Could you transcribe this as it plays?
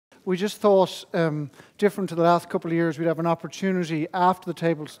we just thought, different to the last couple of years, we'd have an opportunity after the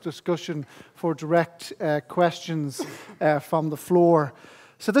table's discussion for direct questions from the floor.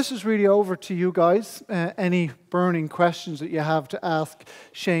 So this is really over to you guys. Any burning questions that you have to ask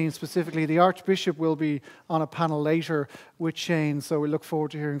Shane specifically. The Archbishop will be on a panel later with Shane, so we look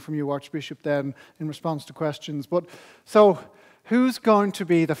forward to hearing from you, Archbishop, then in response to questions. But so, who's going to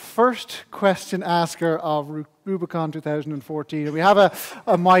be the first question asker of Rubicon 2014? And we have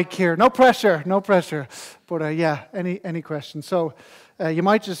a mic here. No pressure, no pressure. But yeah, any questions? So you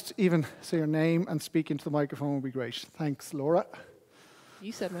might just even say your name and speak into the microphone would be great. Thanks, Laura.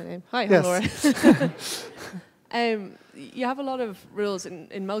 You said my name. Hi, yes. Laura. You have a lot of rules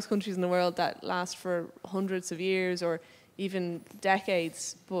in most countries in the world that last for hundreds of years or even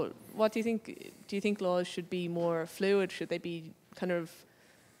decades. But what do you think? Do you think laws should be more fluid? Should they be kind of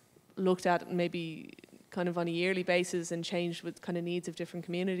looked at maybe kind of on a yearly basis and changed with kind of needs of different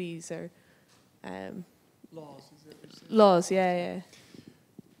communities or laws? Is it laws, yeah.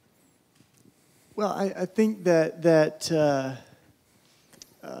 Well, I think that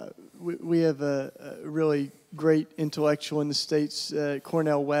we have a really great intellectual in the States,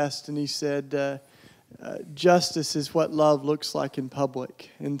 Cornel West, and he said, justice is what love looks like in public.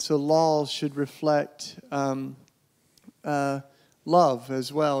 And so laws should reflect love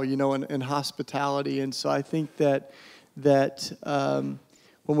as well, you know, and hospitality. And so I think that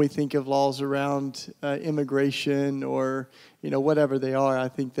when we think of laws around immigration or, you know, whatever they are, I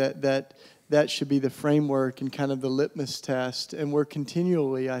think that should be the framework and kind of the litmus test. And we're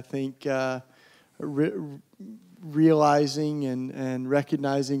continually, I think, realizing and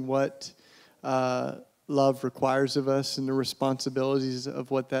recognizing what love requires of us and the responsibilities of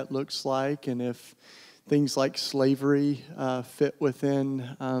what that looks like. And if things like slavery fit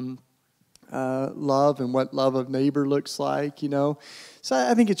within love and what love of neighbor looks like, you know. So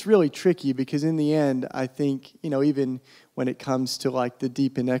I think it's really tricky because in the end, I think, you know, even when it comes to like the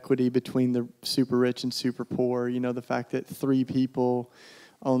deep inequity between the super rich and super poor, you know, the fact that 3 people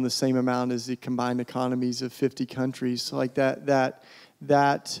own the same amount as the combined economies of 50 countries, like that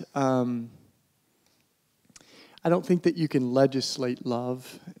I don't think that you can legislate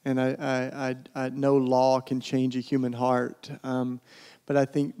love, and I no law can change a human heart, but I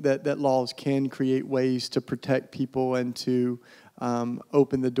think that laws can create ways to protect people and to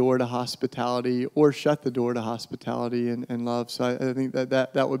open the door to hospitality or shut the door to hospitality and love. So I think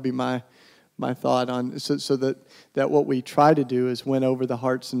that would be my thought on so that what we try to do is win over the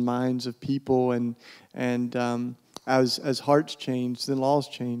hearts and minds of people, and as hearts change, then laws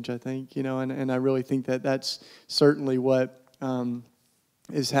change, I think, you know, and I really think that that's certainly what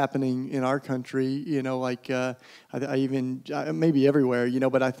is happening in our country, you know, like I even maybe everywhere, you know,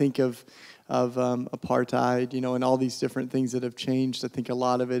 but I think of apartheid, you know, and all these different things that have changed. I think a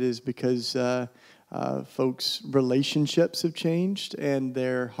lot of it is because folks' relationships have changed and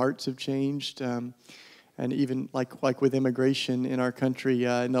their hearts have changed. And even like with immigration in our country,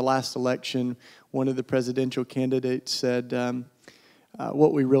 in the last election, one of the presidential candidates said,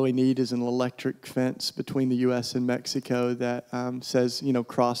 what we really need is an electric fence between the U.S. and Mexico that says, you know,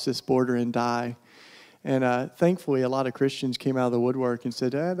 cross this border and die. And thankfully, a lot of Christians came out of the woodwork and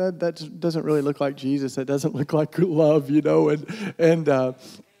said, that doesn't really look like Jesus. That doesn't look like love, you know. And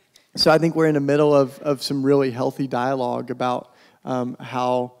so I think we're in the middle of some really healthy dialogue about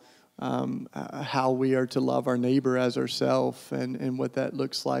how we are to love our neighbor as ourselves and what that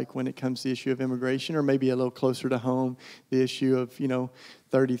looks like when it comes to the issue of immigration, or maybe a little closer to home, the issue of, you know,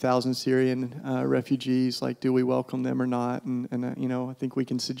 30,000 Syrian refugees, like, do we welcome them or not? And you know, I think we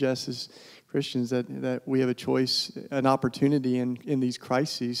can suggest as Christians that we have a choice, an opportunity in these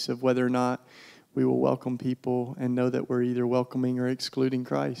crises of whether or not we will welcome people and know that we're either welcoming or excluding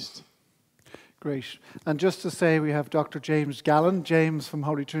Christ. Great. And just to say, we have Dr. James Gallen, James from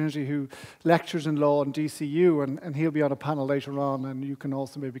Holy Trinity, who lectures in law in DCU, and he'll be on a panel later on, and you can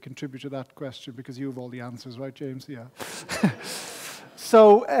also maybe contribute to that question because you have all the answers, right, James? Yeah.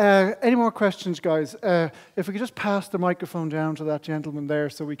 So, any more questions, guys? If we could just pass the microphone down to that gentleman there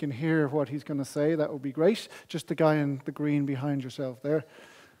so we can hear what he's going to say, that would be great. Just the guy in the green behind yourself there.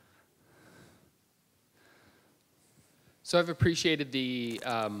 So I've appreciated the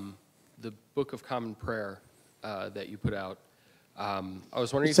Book of Common Prayer that you put out. I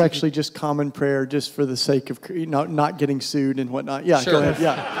was wondering. It's actually just common prayer, just for the sake of not getting sued and whatnot. Yeah, sure. Go ahead.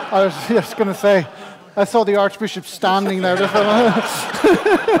 Yeah. I was just going to say, I saw the Archbishop standing there.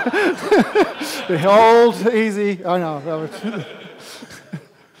 Hold, easy. I know.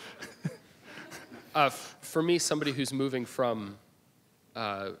 For me, somebody who's moving from,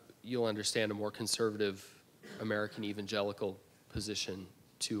 you'll understand, a more conservative American evangelical position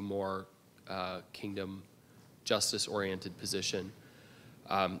to a more kingdom justice-oriented position.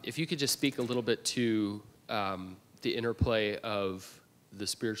 If you could just speak a little bit to the interplay of the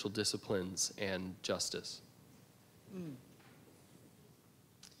spiritual disciplines and justice.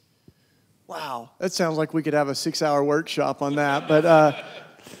 Wow, that sounds like we could have a 6-hour workshop on that. But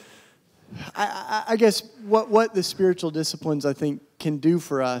I guess what the spiritual disciplines, I think, can do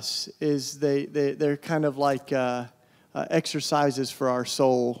for us is they're kind of like exercises for our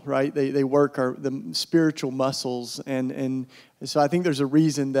soul, right? They work the spiritual muscles, and so I think there's a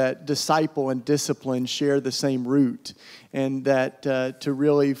reason that disciple and discipline share the same root, and that to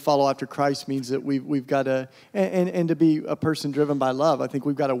really follow after Christ means that we've got to, and to be a person driven by love, I think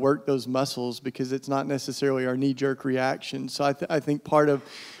we've got to work those muscles, because it's not necessarily our knee-jerk reaction. So I think part of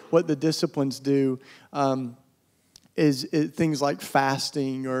what the disciplines do is things like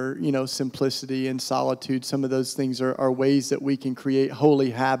fasting, or simplicity and solitude. Some of those things are ways that we can create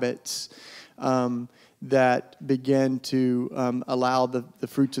holy habits that begin to allow the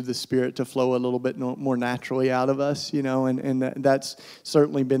fruits of the Spirit to flow a little bit more naturally out of us, and that's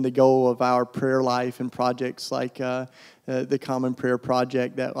certainly been the goal of our prayer life and projects like the Common Prayer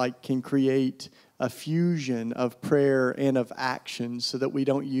Project, that can create a fusion of prayer and of action, so that we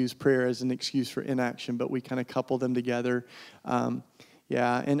don't use prayer as an excuse for inaction, but we kind of couple them together. And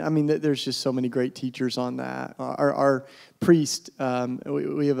I mean, there's just so many great teachers on that. Our priest,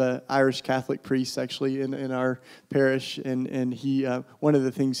 we have an Irish Catholic priest actually in our parish, and he one of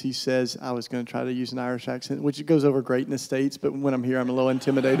the things he says, I was going to try to use an Irish accent, which goes over great in the States, but when I'm here, I'm a little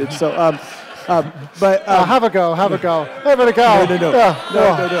intimidated. So, but have a go. Give it a go.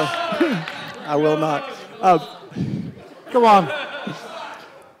 No. I will not. Come on.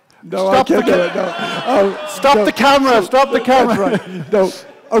 No, I can't do it. No. Stop the camera. Stop the camera. That's right. No.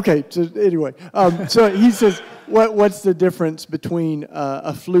 Okay. So anyway, so he says, what's the difference between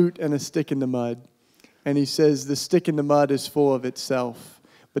a flute and a stick in the mud? And he says the stick in the mud is full of itself,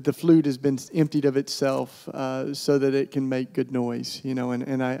 but the flute has been emptied of itself so that it can make good noise.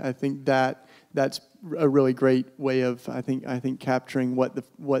 And I think that's a really great way of I think capturing what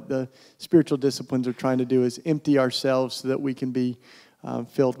the spiritual disciplines are trying to do, is empty ourselves so that we can be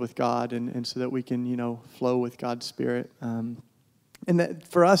filled with God, and so that we can, flow with God's Spirit. And that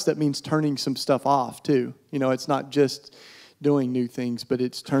for us, that means turning some stuff off too. It's not just doing new things, but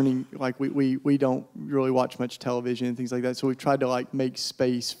it's turning, we don't really watch much television and things like that. So we've tried to make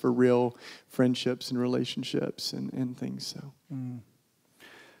space for real friendships and relationships and things. So.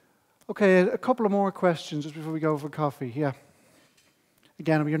 Okay, a couple of more questions just before we go for coffee. Yeah.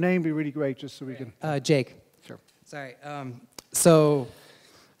 Again, your name would be really great, just so we can. Jake. Sure. Sorry. So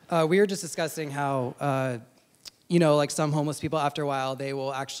we were just discussing how, some homeless people, after a while, they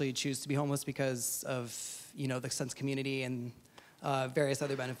will actually choose to be homeless because of, the sense of community and various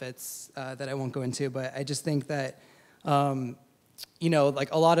other benefits that I won't go into. But I just think that, a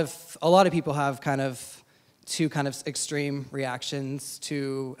lot of people have kind of two kind of extreme reactions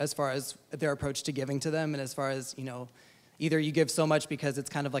to as far as their approach to giving to them, and as far as, either you give so much because it's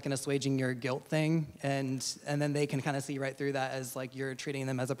kind of like an assuaging your guilt thing, and then they can kind of see right through that as you're treating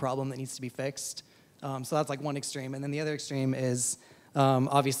them as a problem that needs to be fixed. So that's one extreme. And then the other extreme is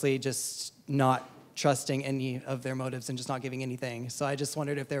obviously just not trusting any of their motives and just not giving anything. So I just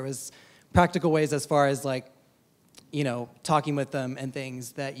wondered if there was practical ways as far as talking with them and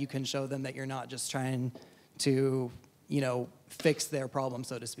things that you can show them that you're not just trying to, fix their problem,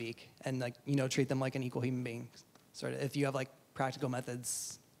 so to speak, and treat them like an equal human being. Sort of, if you have practical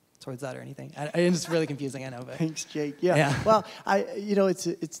methods towards that or anything. It's just really confusing, I know. But thanks, Jake. Yeah. Well,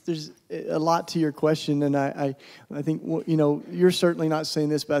 there's a lot to your question, and I think you're certainly not saying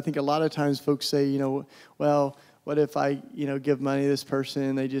this, but I think a lot of times folks say, well, what if I give money to this person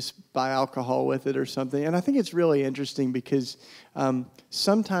and they just buy alcohol with it or something? And I think it's really interesting because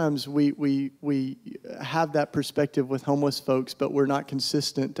sometimes we have that perspective with homeless folks, but we're not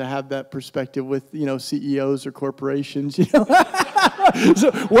consistent to have that perspective with CEOs or corporations.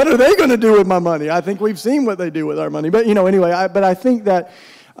 So what are they going to do with my money? I think we've seen what they do with our money. But anyway, I think that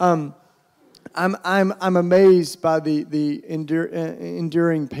I'm amazed by the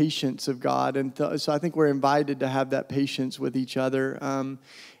enduring patience of God, and so I think we're invited to have that patience with each other.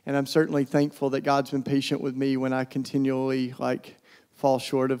 And I'm certainly thankful that God's been patient with me when I continually fall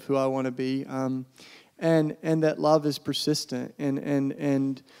short of who I want to be. And that love is persistent,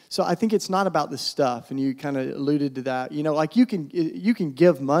 and so I think it's not about the stuff. And you kind of alluded to that. You can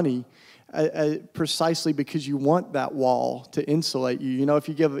give money precisely because you want that wall to insulate you. If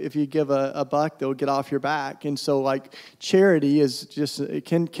you give a buck, they'll get off your back. And so charity is just, it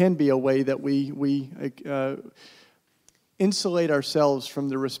can be a way that we insulate ourselves from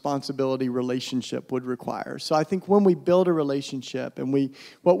the responsibility relationship would require. So I think when we build a relationship, and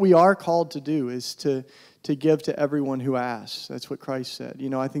what we are called to do is to give to everyone who asks. That's what Christ said. You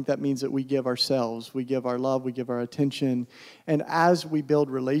know, I think that means that we give ourselves, we give our love, we give our attention. And as we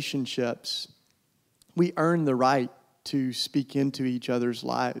build relationships, we earn the right to speak into each other's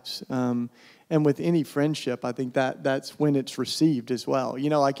lives. And with any friendship, I think that's when it's received as well.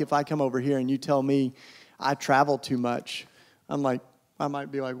 You know, like if I come over here and you tell me I travel too much, I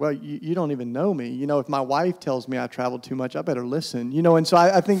might be like, well, you don't even know me. You know, if my wife tells me I travel too much, I better listen. You know, and so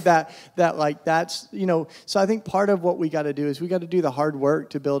I think that's, you know, so I think part of what we got to do is we got to do the hard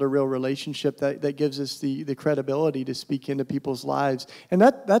work to build a real relationship that gives us the credibility to speak into people's lives. And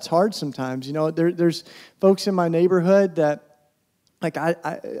that's hard sometimes. You know, there's folks in my neighborhood that, like,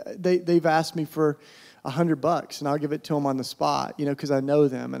 they've asked me for $100, and I'll give it to them on the spot, you know, because I know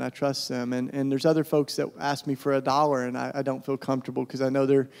them and I trust them. And there's other folks that ask me for $1, and I don't feel comfortable because I know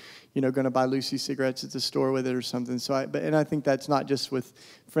they're, you know, going to buy Lucy cigarettes at the store with it or something. So I think that's not just with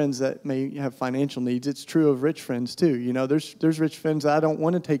friends that may have financial needs. It's true of rich friends too. You know, there's rich friends that I don't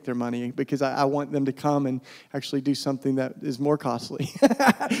want to take their money because I want them to come and actually do something that is more costly.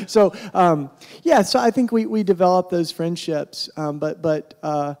 So so I think we develop those friendships,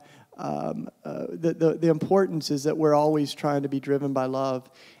 the importance is that we're always trying to be driven by love.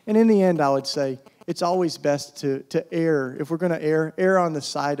 And in the end, I would say it's always best to err. If we're going to err on the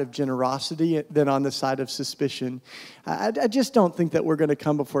side of generosity than on the side of suspicion. I just don't think that we're going to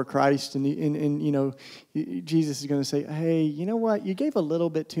come before Christ and you know, Jesus is going to say, hey, you know what? You gave a little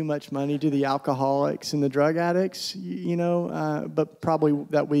bit too much money to the alcoholics and the drug addicts, you know, but probably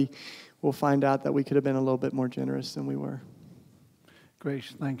that we will find out that we could have been a little bit more generous than we were. Great,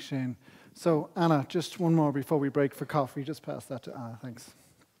 thanks, Shane. So, Anna, just one more before we break for coffee. Just pass that to Anna, thanks.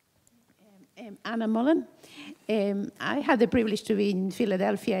 Anna Mullen. I had the privilege to be in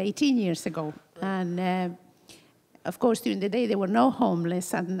Philadelphia 18 years ago. And, of course, during the day there were no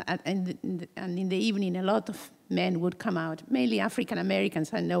homeless. And in the evening, a lot of men would come out, mainly African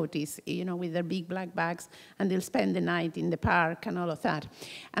Americans, I noticed, you know, with their big black bags. And they'll spend the night in the park and all of that.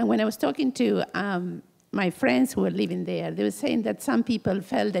 And when I was talking to my friends who were living there, they were saying that some people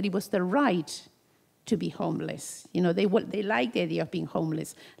felt that it was their right to be homeless. You know, they like the idea of being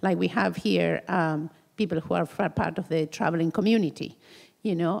homeless. Like we have here people who are part of the traveling community,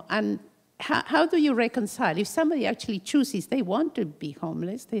 you know. And how do you reconcile? If somebody actually chooses they want to be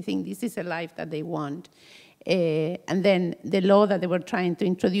homeless, they think this is a life that they want, and then the law that they were trying to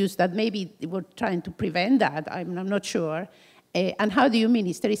introduce, that maybe they were trying to prevent that, I'm not sure. And how do you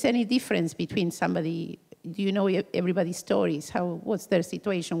minister? Is there any difference between somebody, do you know everybody's stories? What's their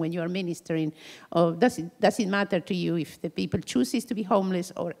situation when you are ministering? Or does it matter to you if the people chooses to be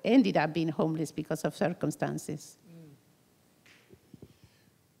homeless or ended up being homeless because of circumstances?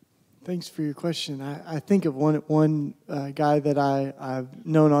 Thanks for your question. I think of one guy that I've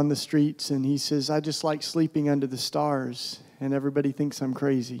known on the streets, and he says, I just like sleeping under the stars, and everybody thinks I'm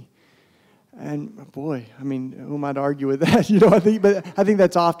crazy. And boy, I mean, who might argue with that? You know, I think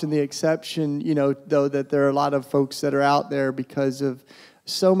that's often the exception, you know, though, that there are a lot of folks that are out there because of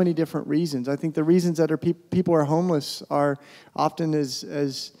so many different reasons. I think the reasons that people are homeless are often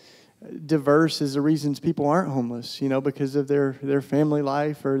as diverse as the reasons people aren't homeless, you know, because of their family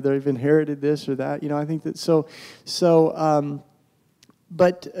life, or they've inherited this or that. You know, I think that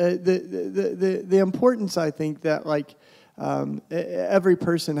but the importance, I think, that like every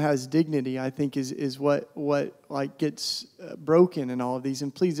person has dignity, I think is what like gets broken in all of these.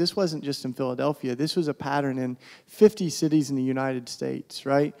 And please, this wasn't just in Philadelphia. This was a pattern in 50 cities in the United States,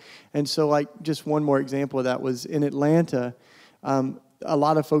 right? And so, like, just one more example of that was in Atlanta. A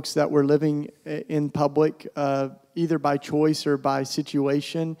lot of folks that were living in public, either by choice or by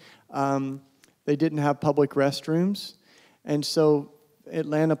situation, they didn't have public restrooms. And so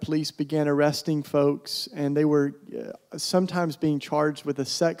Atlanta police began arresting folks, and they were sometimes being charged with a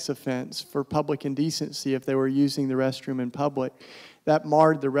sex offense for public indecency if they were using the restroom in public. That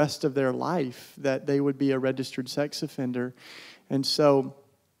marred the rest of their life, that they would be a registered sex offender. And so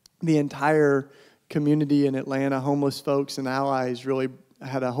the entire community in Atlanta, homeless folks and allies, really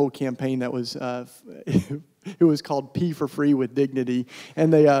had a whole campaign that was it was called Pee for Free with Dignity,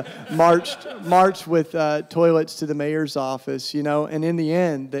 and they marched with toilets to the mayor's office, you know. And in the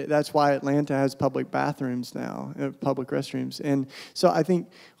end, that's why Atlanta has public bathrooms now, public restrooms. And so I think,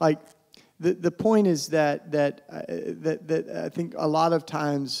 like, the point is that I think a lot of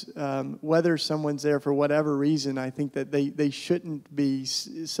times, whether someone's there for whatever reason, I think that they shouldn't be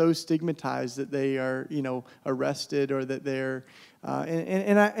so stigmatized that they are, you know, arrested, or that they're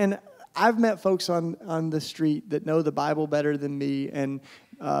and I've met folks on the street that know the Bible better than me, and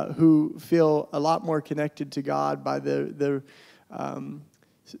who feel a lot more connected to God by the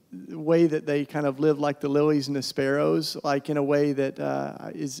way that they kind of live like the lilies and the sparrows, like in a way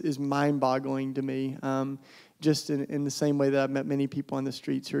that is mind-boggling to me. Just in the same way that I've met many people on the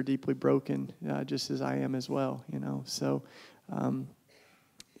streets who are deeply broken, just as I am as well, you know. So,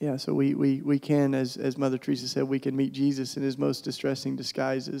 yeah, so we can, as Mother Teresa said, we can meet Jesus in his most distressing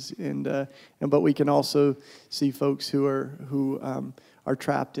disguises, but we can also see folks who are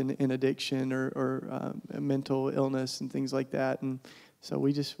trapped in addiction or mental illness and things like that, and so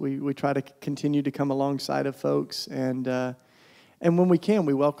we try to continue to come alongside of folks, and when we can,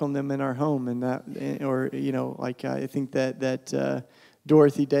 we welcome them in our home, and that, or you know, like I think that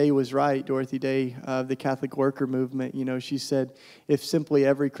Dorothy Day was right. Dorothy Day of the Catholic Worker Movement, you know, she said, if simply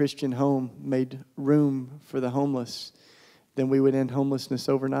every Christian home made room for the homeless, then we would end homelessness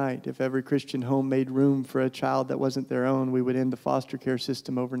overnight. If every Christian home made room for a child that wasn't their own, we would end the foster care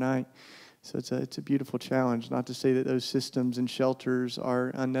system overnight. So it's a beautiful challenge. Not to say that those systems and shelters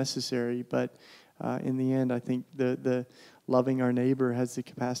are unnecessary, but in the end, I think the loving our neighbor has the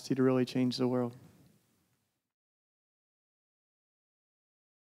capacity to really change the world.